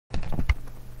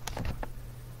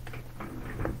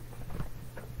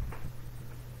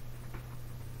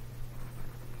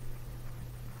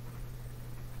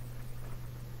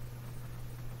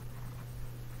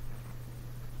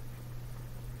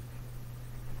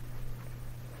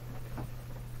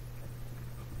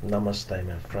Namaste,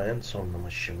 my friends. Om Namah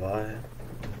Shivaya.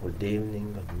 Good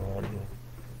evening, good morning,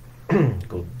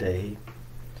 good day.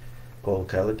 Pavel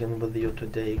Kalagin with you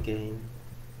today again.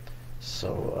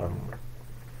 So,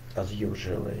 as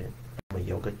usually, I'm a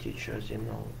yoga teacher, as you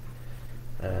know.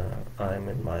 I'm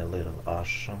in my little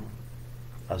ashram,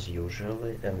 as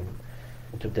usually, and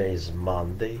today is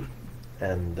Monday,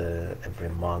 and every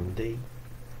Monday,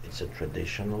 it's a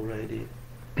tradition already.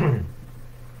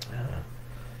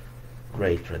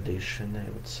 Great tradition, I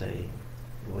would say.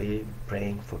 We're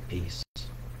praying for peace.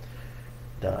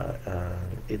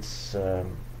 It's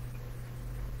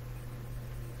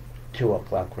 2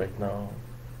 o'clock right now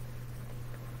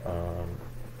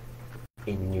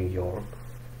in New York.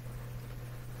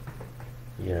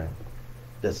 Yeah,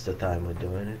 that's the time we're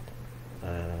doing it.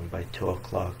 By 2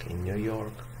 o'clock in New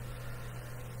York.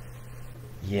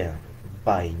 Yeah,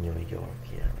 by New York.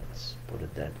 Yeah, let's put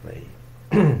it that way.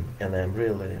 And I'm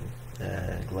really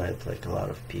glad, like a lot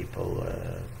of people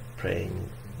praying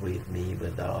with me,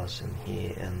 with us, and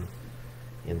here, and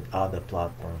in other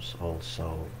platforms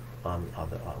also, on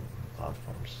other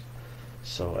platforms.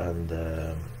 So, and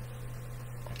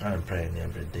I'm praying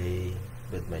every day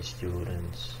with my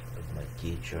students, with my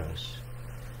teachers,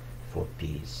 for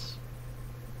peace.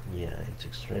 Yeah, it's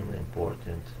extremely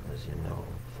important, as you know,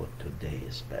 for today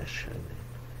especially,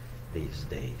 these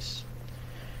days.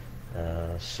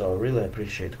 So really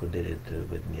appreciate who did it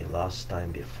with me last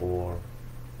time before,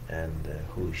 and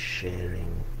who is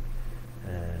sharing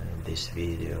this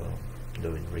video,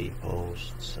 doing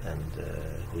reposts, and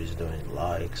who is doing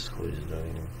likes, who is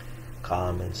doing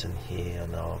comments in here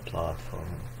on our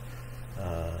platform.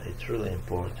 It's really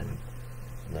important,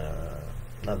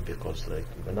 not because like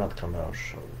we're not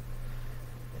commercial,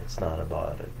 it's not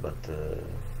about it, but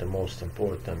the most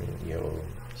important, you're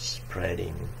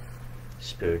spreading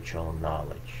spiritual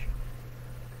knowledge,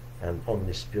 and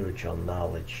only spiritual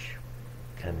knowledge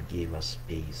can give us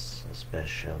peace,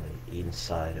 especially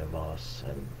inside of us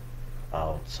and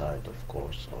outside, of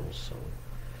course, also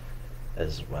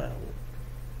as well.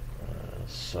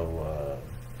 So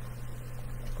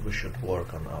we should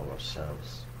work on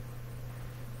ourselves,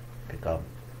 pick up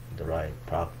the right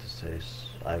practices.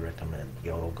 I recommend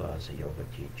yoga as a yoga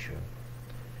teacher.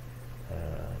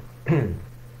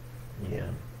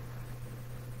 Yeah,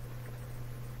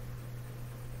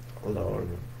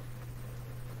 learn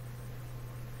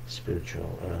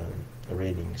spiritual,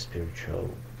 reading spiritual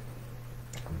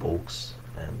books,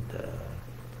 and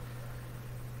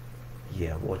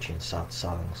yeah, watching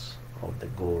satsangs of the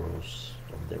gurus,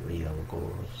 of the real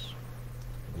gurus.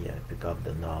 Yeah, pick up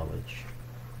the knowledge,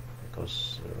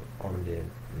 because only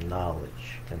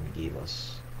knowledge can give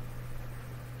us,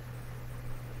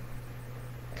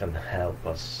 can help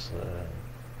us,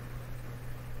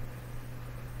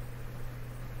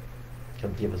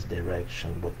 can give us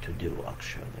direction what to do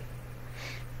actually.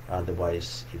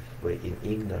 Otherwise, if we're in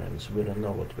ignorance, we don't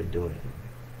know what we're doing.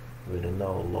 We don't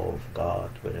know law of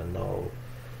God, we don't know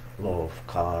law of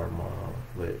karma,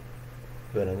 we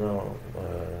don't know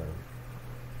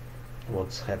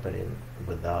what's happening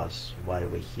with us, why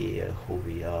we're here, who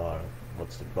we are,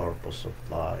 what's the purpose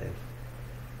of life.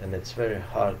 And it's very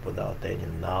hard without any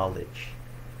knowledge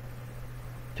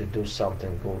to do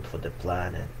something good for the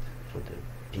planet, for the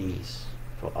peace,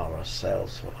 for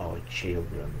ourselves, for our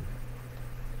children.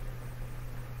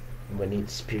 We need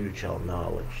spiritual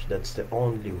knowledge. That's the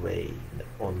only way, the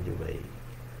only way.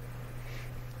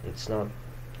 It's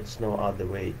no other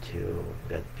way to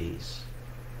get peace.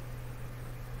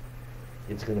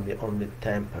 It's going to be only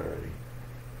temporary.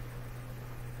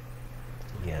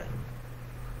 Yeah.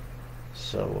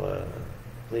 So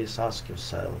please ask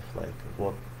yourself, like,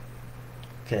 what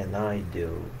can I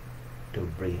do to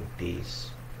bring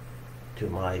peace to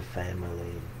my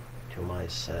family, to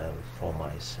myself,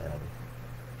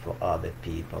 for other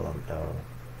people on earth?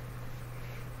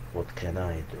 What can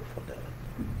I do for that?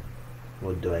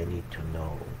 What do I need to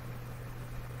know?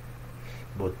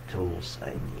 What tools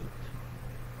I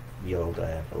need? Yoga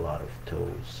have a lot of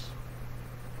tools,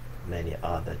 many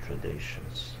other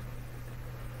traditions.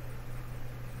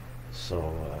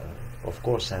 So of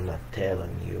course I'm not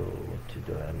telling you what to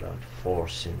do, I'm not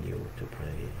forcing you to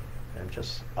pray. I'm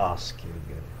just asking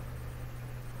you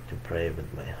to pray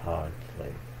with my heart,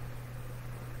 like,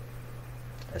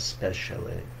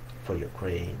 especially for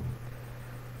Ukraine.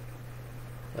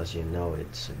 As you know,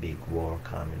 it's a big war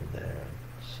coming there.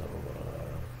 So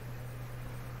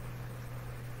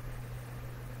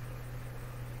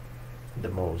the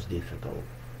most difficult,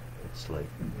 it's like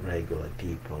regular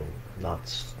people, not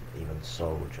even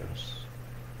soldiers,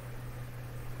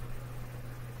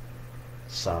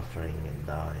 suffering and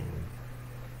dying.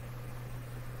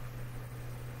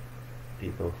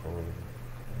 people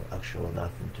who actually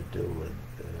nothing to do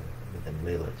with the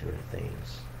military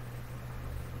things.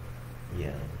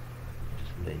 Yeah,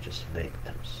 they're just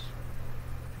victims.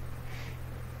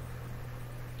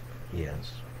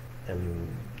 Yes, and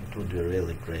it would be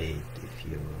really great if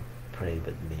you pray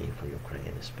with me for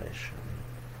Ukraine especially.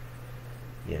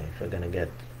 Yeah, if we're gonna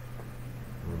get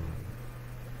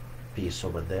peace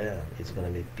over there, it's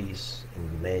gonna be peace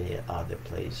in many other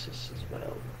places as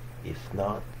well. If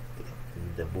not,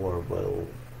 the war will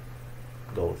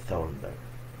go further.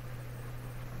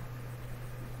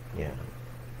 Yeah.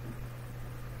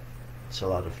 It's a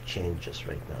lot of changes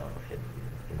right now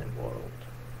in the world.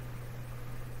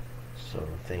 So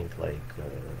think like,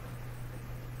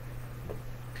 what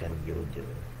can you do?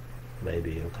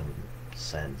 Maybe you can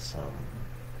send some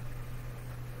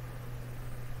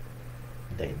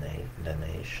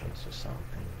donations or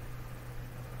something.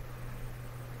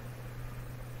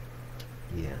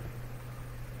 Yeah.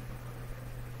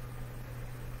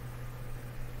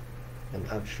 And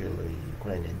actually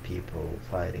Ukrainian people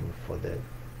fighting for the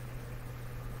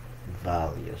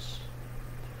values,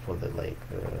 for the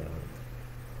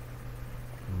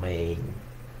main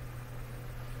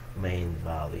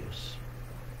values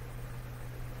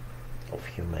of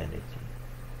humanity.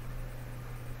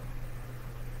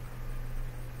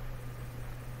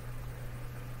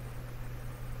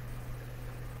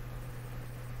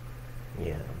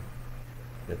 Yeah,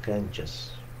 you can't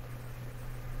just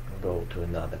go to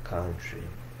another country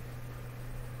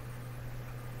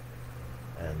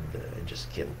and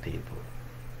just kill people.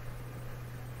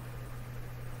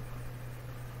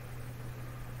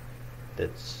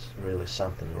 That's really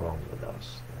something wrong with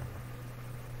us.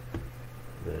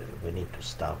 We need to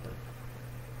stop it.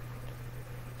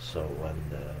 So when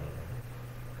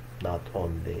not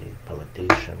only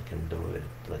politician can do it,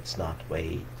 let's not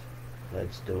wait.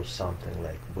 Let's do something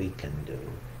like we can do.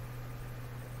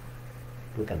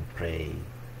 We can pray.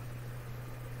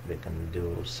 We can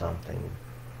do something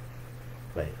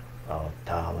by our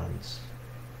talents,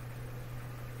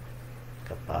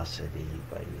 capacity,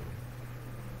 by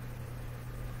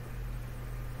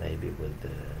maybe with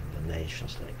the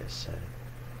nations, like I said.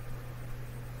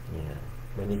 Yeah,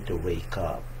 we need to wake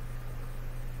up.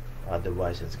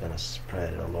 Otherwise it's gonna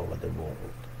spread all over the world.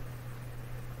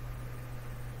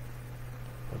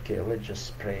 Okay, let's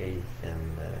just pray,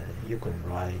 and you can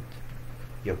write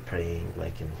your praying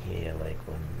like in here, like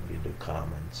when you do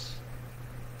comments.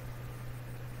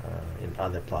 In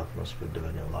other platforms we're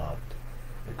doing a lot,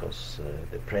 because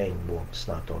the praying works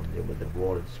not only with the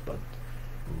words, but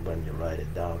when you write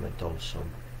it down, it also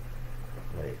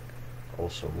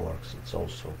works. It's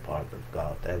also part of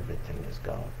God. Everything is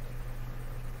God.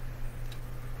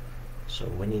 So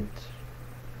we need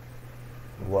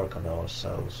to work on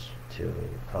ourselves to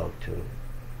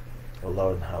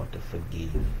learn how to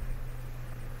forgive,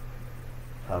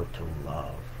 how to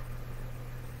love.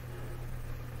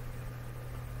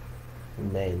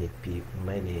 Many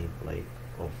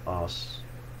of us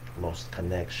lost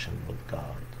connection with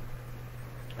God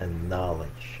and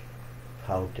knowledge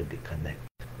how to be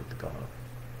connected with God,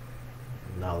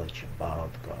 knowledge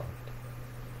about God,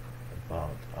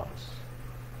 about us.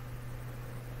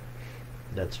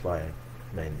 That's why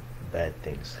many bad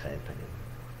things happening.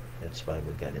 That's why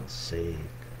we're getting sick,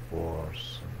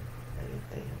 wars, and many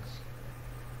things.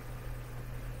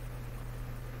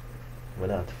 We're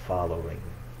not following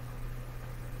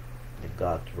the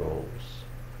God rules,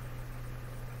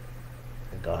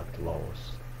 the God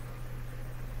laws.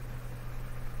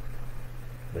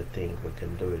 We think we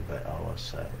can do it by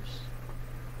ourselves.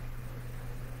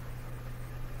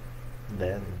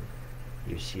 Then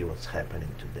you see what's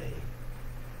happening today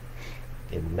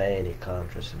in many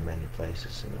countries, in many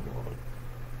places in the world.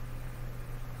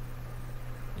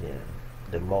 Yeah,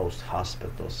 the most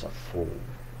hospitals are full.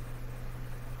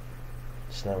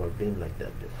 It's never been like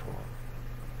that before.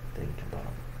 Think about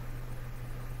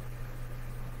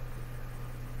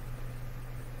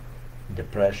it.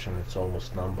 Depression, it's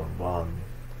almost #1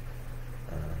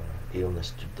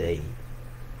 illness today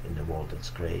in the world. It's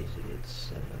crazy.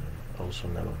 It's also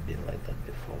never been like that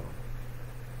before.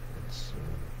 It's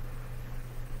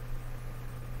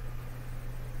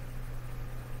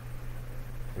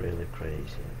really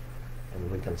crazy,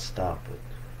 and we can stop it.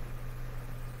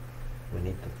 We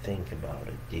need to think about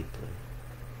it deeply,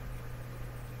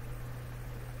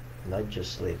 not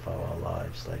just live our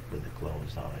lives like with the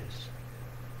closed eyes,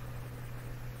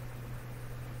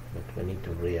 but we need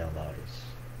to realize,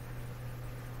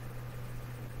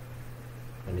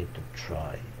 we need to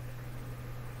try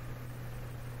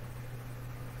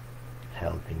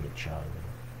helping each other,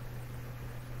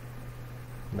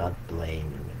 not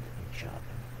blaming each other.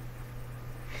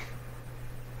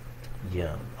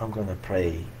 Yeah, I'm gonna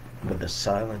pray with the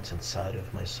silence inside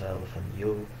of myself, and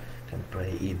you can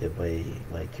pray either way,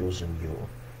 like using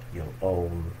your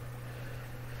own,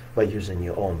 by using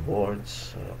your own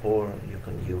words, or you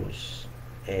can use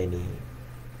any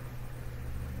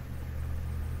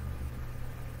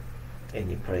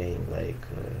praying, like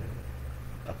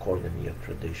according to your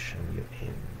tradition you're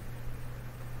in.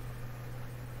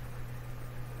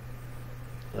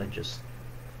 Like just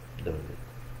do it.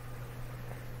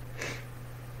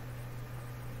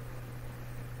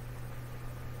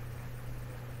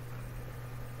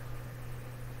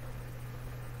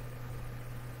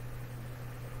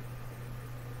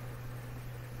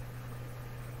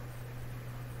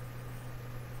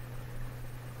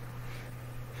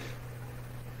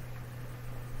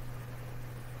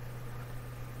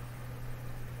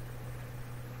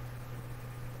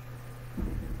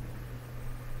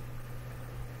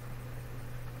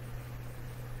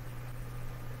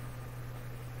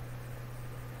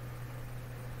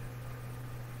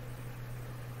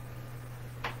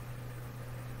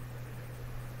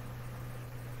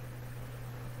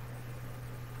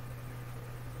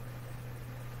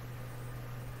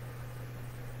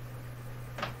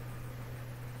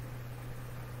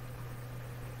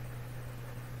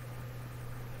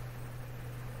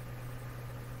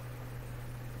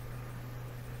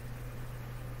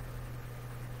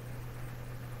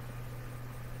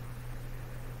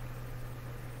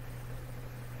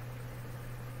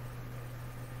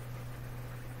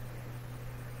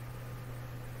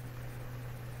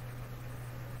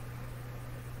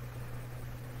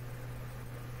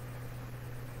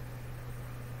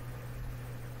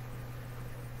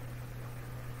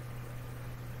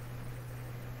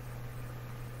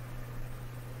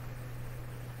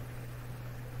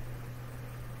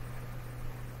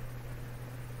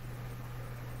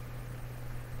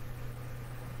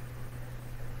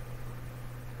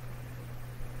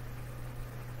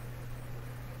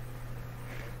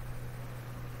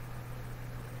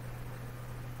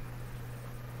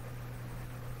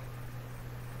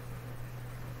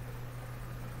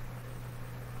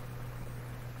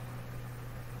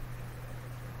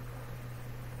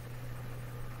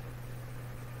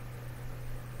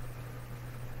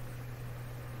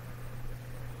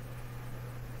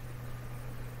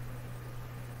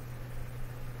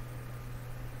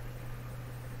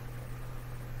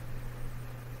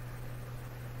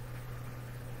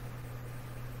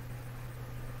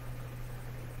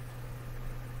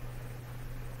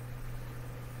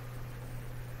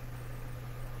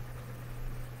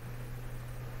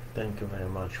 Thank you very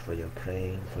much for your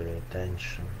praying, for your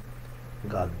attention.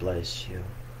 God bless you.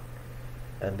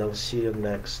 And I'll see you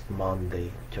next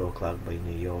Monday, 2 o'clock by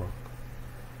New York.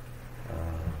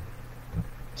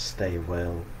 Stay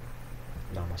well.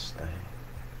 Namaste.